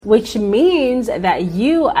which means that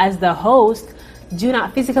you as the host do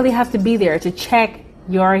not physically have to be there to check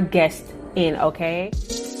your guest in, okay?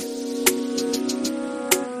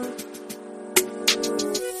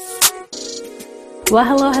 Well,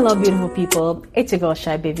 hello, beautiful people. It's your girl,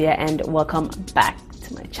 Shy Bivia, and welcome back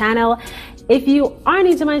to my channel. If you are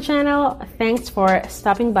new to my channel, thanks for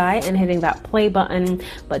stopping by and hitting that play button.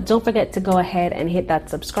 But don't forget to go ahead and hit that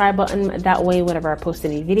subscribe button. That way, whenever I post a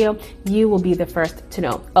new video, you will be the first to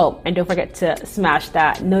know. Oh, and don't forget to smash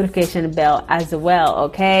that notification bell as well,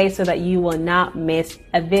 okay? So that you will not miss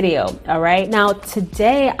a video, all right? Now,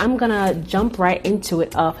 today, I'm gonna jump right into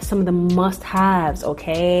it of some of the must-haves,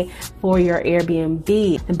 okay, for your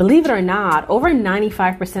Airbnb. And believe it or not, over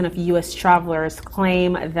 95% of US travelers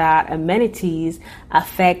claim that amenities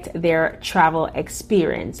affect their travel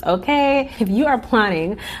experience, okay? If you are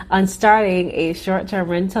planning on starting a short-term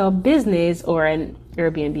rental business or an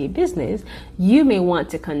Airbnb business, you may want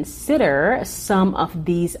to consider some of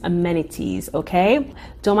these amenities, okay?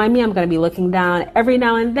 Don't mind me, I'm gonna be looking down every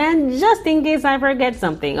now and then just in case I forget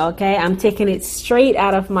something, okay? I'm taking it straight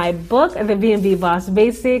out of my book, The B&B Boss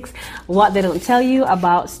Basics, What They Don't Tell You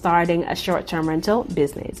About Starting a Short-Term Rental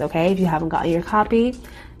Business, okay? If you haven't gotten your copy,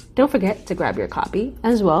 don't forget to grab your copy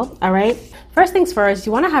as well, all right? First things first,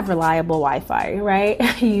 you want to have reliable Wi-Fi,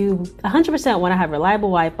 right? You 100% want to have reliable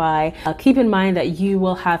Wi-Fi. Keep in mind that you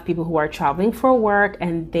will have people who are traveling for work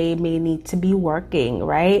and they may need to be working,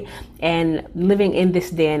 right? And living in this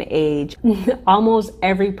day and age, almost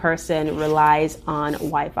every person relies on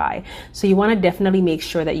Wi-Fi. So you want to definitely make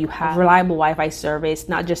sure that you have reliable Wi-Fi service,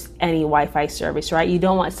 not just any Wi-Fi service, right? You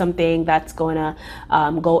don't want something that's going to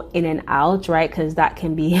go in and out, right? Because that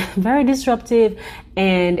can be very disruptive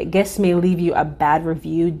and guests may leave you a bad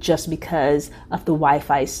review just because of the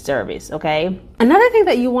Wi-Fi service, okay? Another thing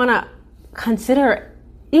that you want to consider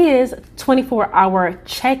is 24-hour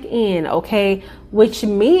check-in, okay? Which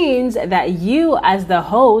means that you as the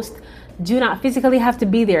host do not physically have to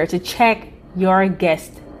be there to check your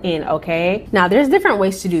guest in, okay? Now, there's different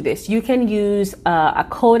ways to do this. You can use a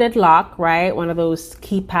coded lock, right? One of those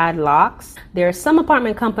keypad locks. There are some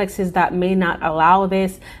apartment complexes that may not allow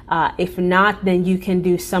this. If not, then you can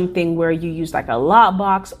do something where you use like a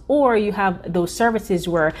lockbox, or you have those services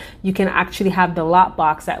where you can actually have the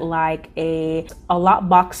lockbox at like a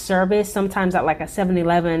lockbox service, sometimes at like a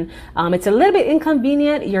 7-Eleven. It's a little bit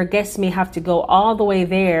inconvenient. Your guests may have to go all the way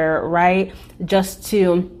there, right? Just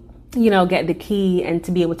to get the key and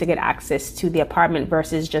to be able to get access to the apartment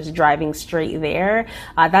versus just driving straight there.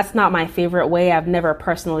 That's not my favorite way. I've never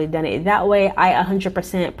personally done it that way. I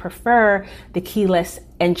 100% prefer the keyless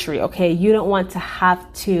entry, okay? You don't want to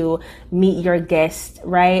have to meet your guest,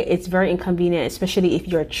 right? It's very inconvenient, especially if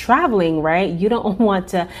you're traveling, right? You don't want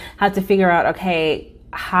to have to figure out, okay,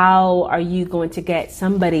 how are you going to get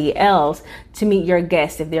somebody else to meet your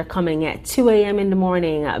guests if they're coming at 2 a.m. in the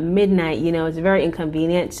morning, at midnight? It's very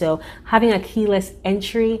inconvenient. So having a keyless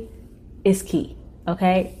entry is key.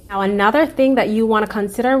 Okay. Now, another thing that you want to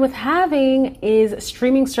consider with having is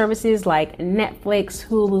streaming services like Netflix,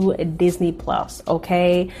 Hulu, Disney Plus.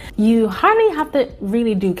 Okay. You hardly have to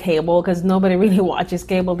really do cable because nobody really watches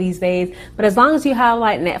cable these days. But as long as you have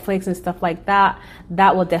like Netflix and stuff like that,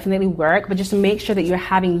 that will definitely work. But just make sure that you're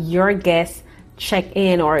having your guests check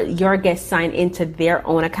in or your guests sign into their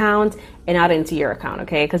own account and not into your account,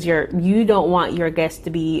 okay? Because you don't want your guests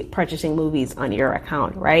to be purchasing movies on your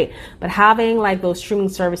account, right? But having like those streaming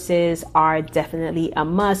services are definitely a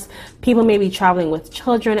must. People may be traveling with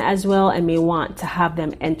children as well and may want to have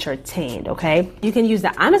them entertained, okay? You can use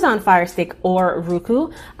the Amazon Fire Stick or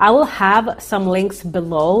Roku. I will have some links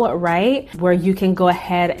below, right? Where you can go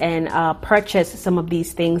ahead and purchase some of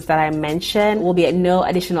these things that I mentioned. Will be at no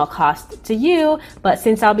additional cost to you, but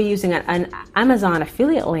since I'll be using an Amazon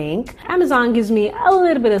affiliate link, Amazon gives me a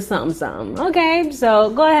little bit of something, okay? So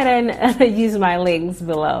go ahead and use my links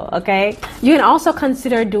below, okay? You can also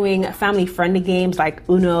consider doing family-friendly games like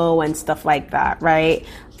Uno and stuff like that, right?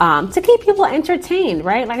 To keep people entertained,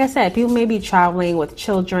 right? Like I said, people may be traveling with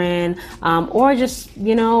children or just,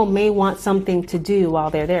 may want something to do while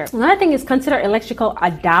they're there. Another thing is consider electrical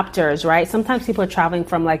adapters, right? Sometimes people are traveling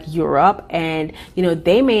from like Europe and,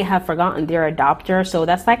 they may have forgotten their adapter. So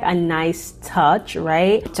that's like a nice touch,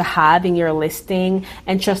 right? To have in your listing.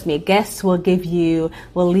 And trust me, guests will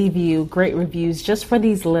leave you great reviews just for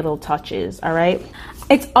these little touches, all right?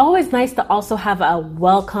 It's always nice to also have a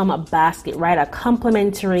welcome basket, right? A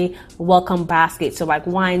complimentary welcome basket. So like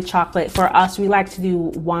wine, chocolate. For us, we like to do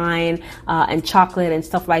wine and chocolate and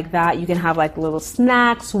stuff like that. You can have like little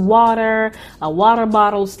snacks, water, a water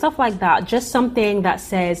bottle, stuff like that. Just something that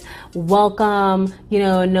says welcome, you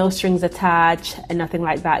know, no strings attached and nothing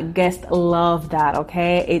like that. Guests love that,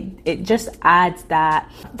 okay? It just adds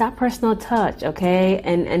that personal touch, okay?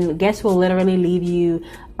 And guests will literally leave you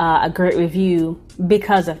a great review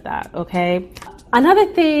because of that, okay?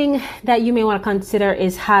 Another thing that you may want to consider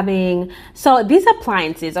is having, so these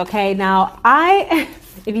appliances, okay? Now,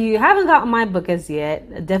 if you haven't gotten my book as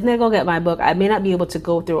yet, definitely go get my book. I may not be able to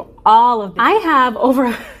go through all of them. I have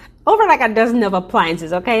over like a dozen of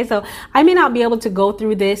appliances, okay? So I may not be able to go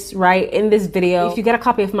through this right in this video. If you get a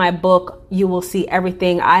copy of my book, you will see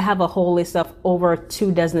everything. I have a whole list of over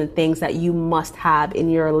 24 things that you must have in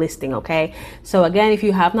your listing, okay? So again, if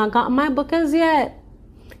you have not gotten my book as yet,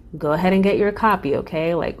 go ahead and get your copy,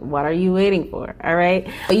 okay? Like, what are you waiting for? All right.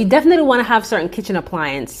 But you definitely want to have certain kitchen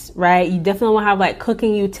appliance, right? You definitely want to have like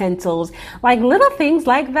cooking utensils, like little things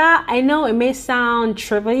like that. I know it may sound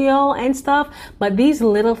trivial and stuff, but these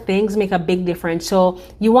little things make a big difference. So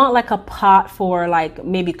you want like a pot for like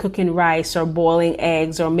maybe cooking rice or boiling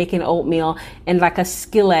eggs or making oatmeal, and like a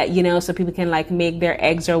skillet, you know, so people can like make their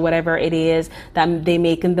eggs or whatever it is that they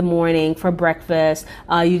make in the morning for breakfast.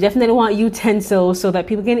 You definitely want utensils so that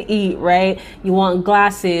people can eat, right? You want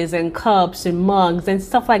glasses and cups and mugs and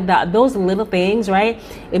stuff like that. Those little things, right?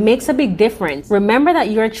 It makes a big difference. Remember that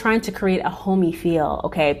you're trying to create a homey feel,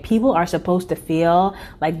 okay? People are supposed to feel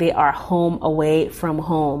like they are home away from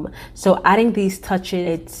home. So adding these touches,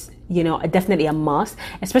 it's, you know, definitely a must,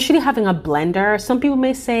 especially having a blender. Some people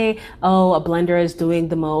may say, oh, a blender is doing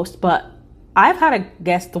the most, but I've had a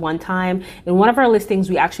guest one time in one of our listings,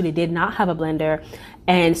 we actually did not have a blender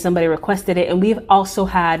and somebody requested it. And we've also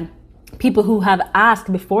had people who have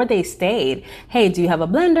asked before they stayed, hey, do you have a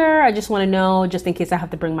blender? I just want to know, just in case I have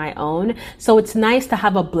to bring my own. So it's nice to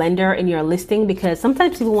have a blender in your listing because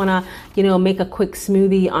sometimes people want to, you know, make a quick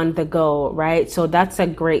smoothie on the go, right? So that's a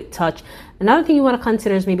great touch. Another thing you want to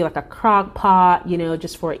consider is maybe like a crock pot, you know,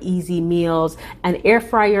 just for easy meals. An air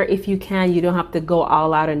fryer if you can. You don't have to go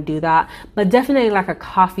all out and do that. But definitely like a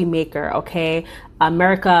coffee maker, okay?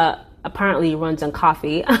 America apparently runs on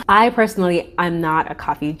coffee. I personally, I'm not a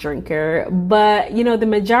coffee drinker, but you know, the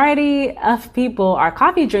majority of people are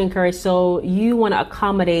coffee drinkers. So you want to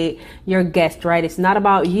accommodate your guest, right? It's not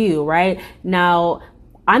about you, right? Now,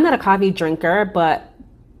 I'm not a coffee drinker, but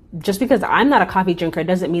just because I'm not a coffee drinker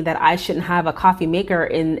doesn't mean that I shouldn't have a coffee maker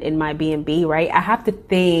in my B&B, right? I have to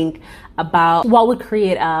think about what would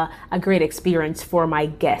create a great experience for my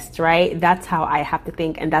guests, right? That's how I have to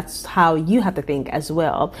think, and that's how you have to think as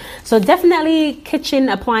well. So definitely kitchen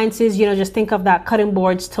appliances, you know, just think of that, cutting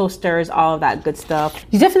boards, toasters, all of that good stuff.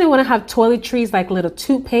 You definitely want to have toiletries, like little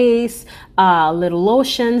toothpaste, little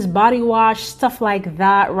lotions, body wash, stuff like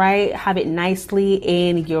that, right? Have it nicely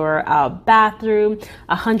in your bathroom.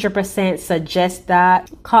 100% suggest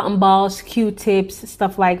that. Cotton balls, Q-tips,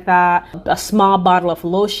 stuff like that. A small bottle of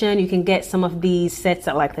lotion. You can get some of these sets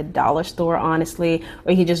at like the dollar store, honestly,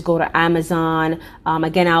 or you can just go to Amazon.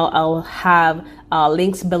 Again, I'll have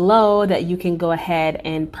links below that you can go ahead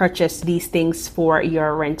and purchase these things for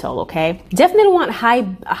your rental, okay? Definitely want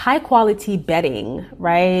high quality bedding,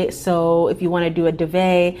 right? So if you want to do a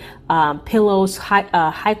duvet, pillows,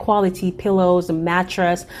 high quality pillows, a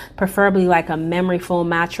mattress, preferably like a memory foam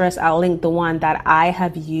mattress. I'll link the one that I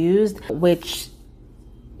have used, which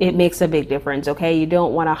it makes a big difference, okay? You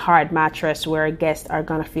don't want a hard mattress where guests are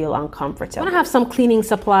gonna feel uncomfortable. You wanna have some cleaning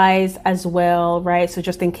supplies as well, right? So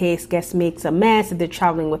just in case guests makes a mess, if they're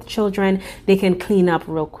traveling with children, they can clean up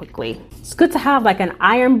real quickly. It's good to have like an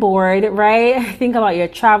iron board, right? Think about your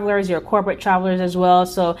travelers, your corporate travelers as well.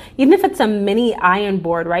 So even if it's a mini iron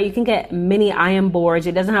board, right? You can get mini iron boards.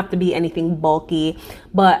 It doesn't have to be anything bulky,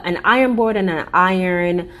 but an iron board and an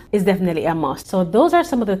iron is definitely a must. So those are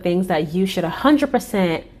some of the things that you should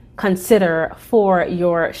 100% consider for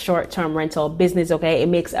your short-term rental business, okay? It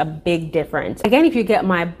makes a big difference. Again, if you get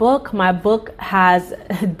my book has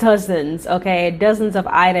dozens, okay? Dozens of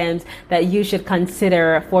items that you should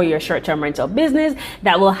consider for your short-term rental business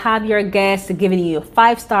that will have your guests giving you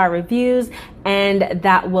 5-star reviews, and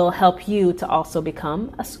that will help you to also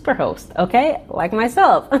become a super host, okay? Like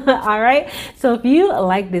myself, all right? So if you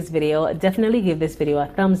like this video, definitely give this video a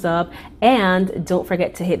thumbs up, and don't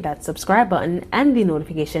forget to hit that subscribe button and the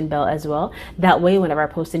notification bell as well. That way, whenever I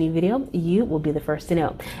post a new video, you will be the first to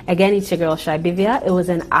know. Again, it's your girl, Shy Bivia. It was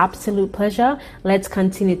an absolute pleasure. Let's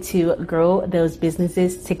continue to grow those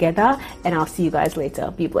businesses together, and I'll see you guys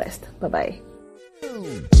later. Be blessed. Bye-bye.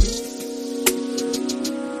 you.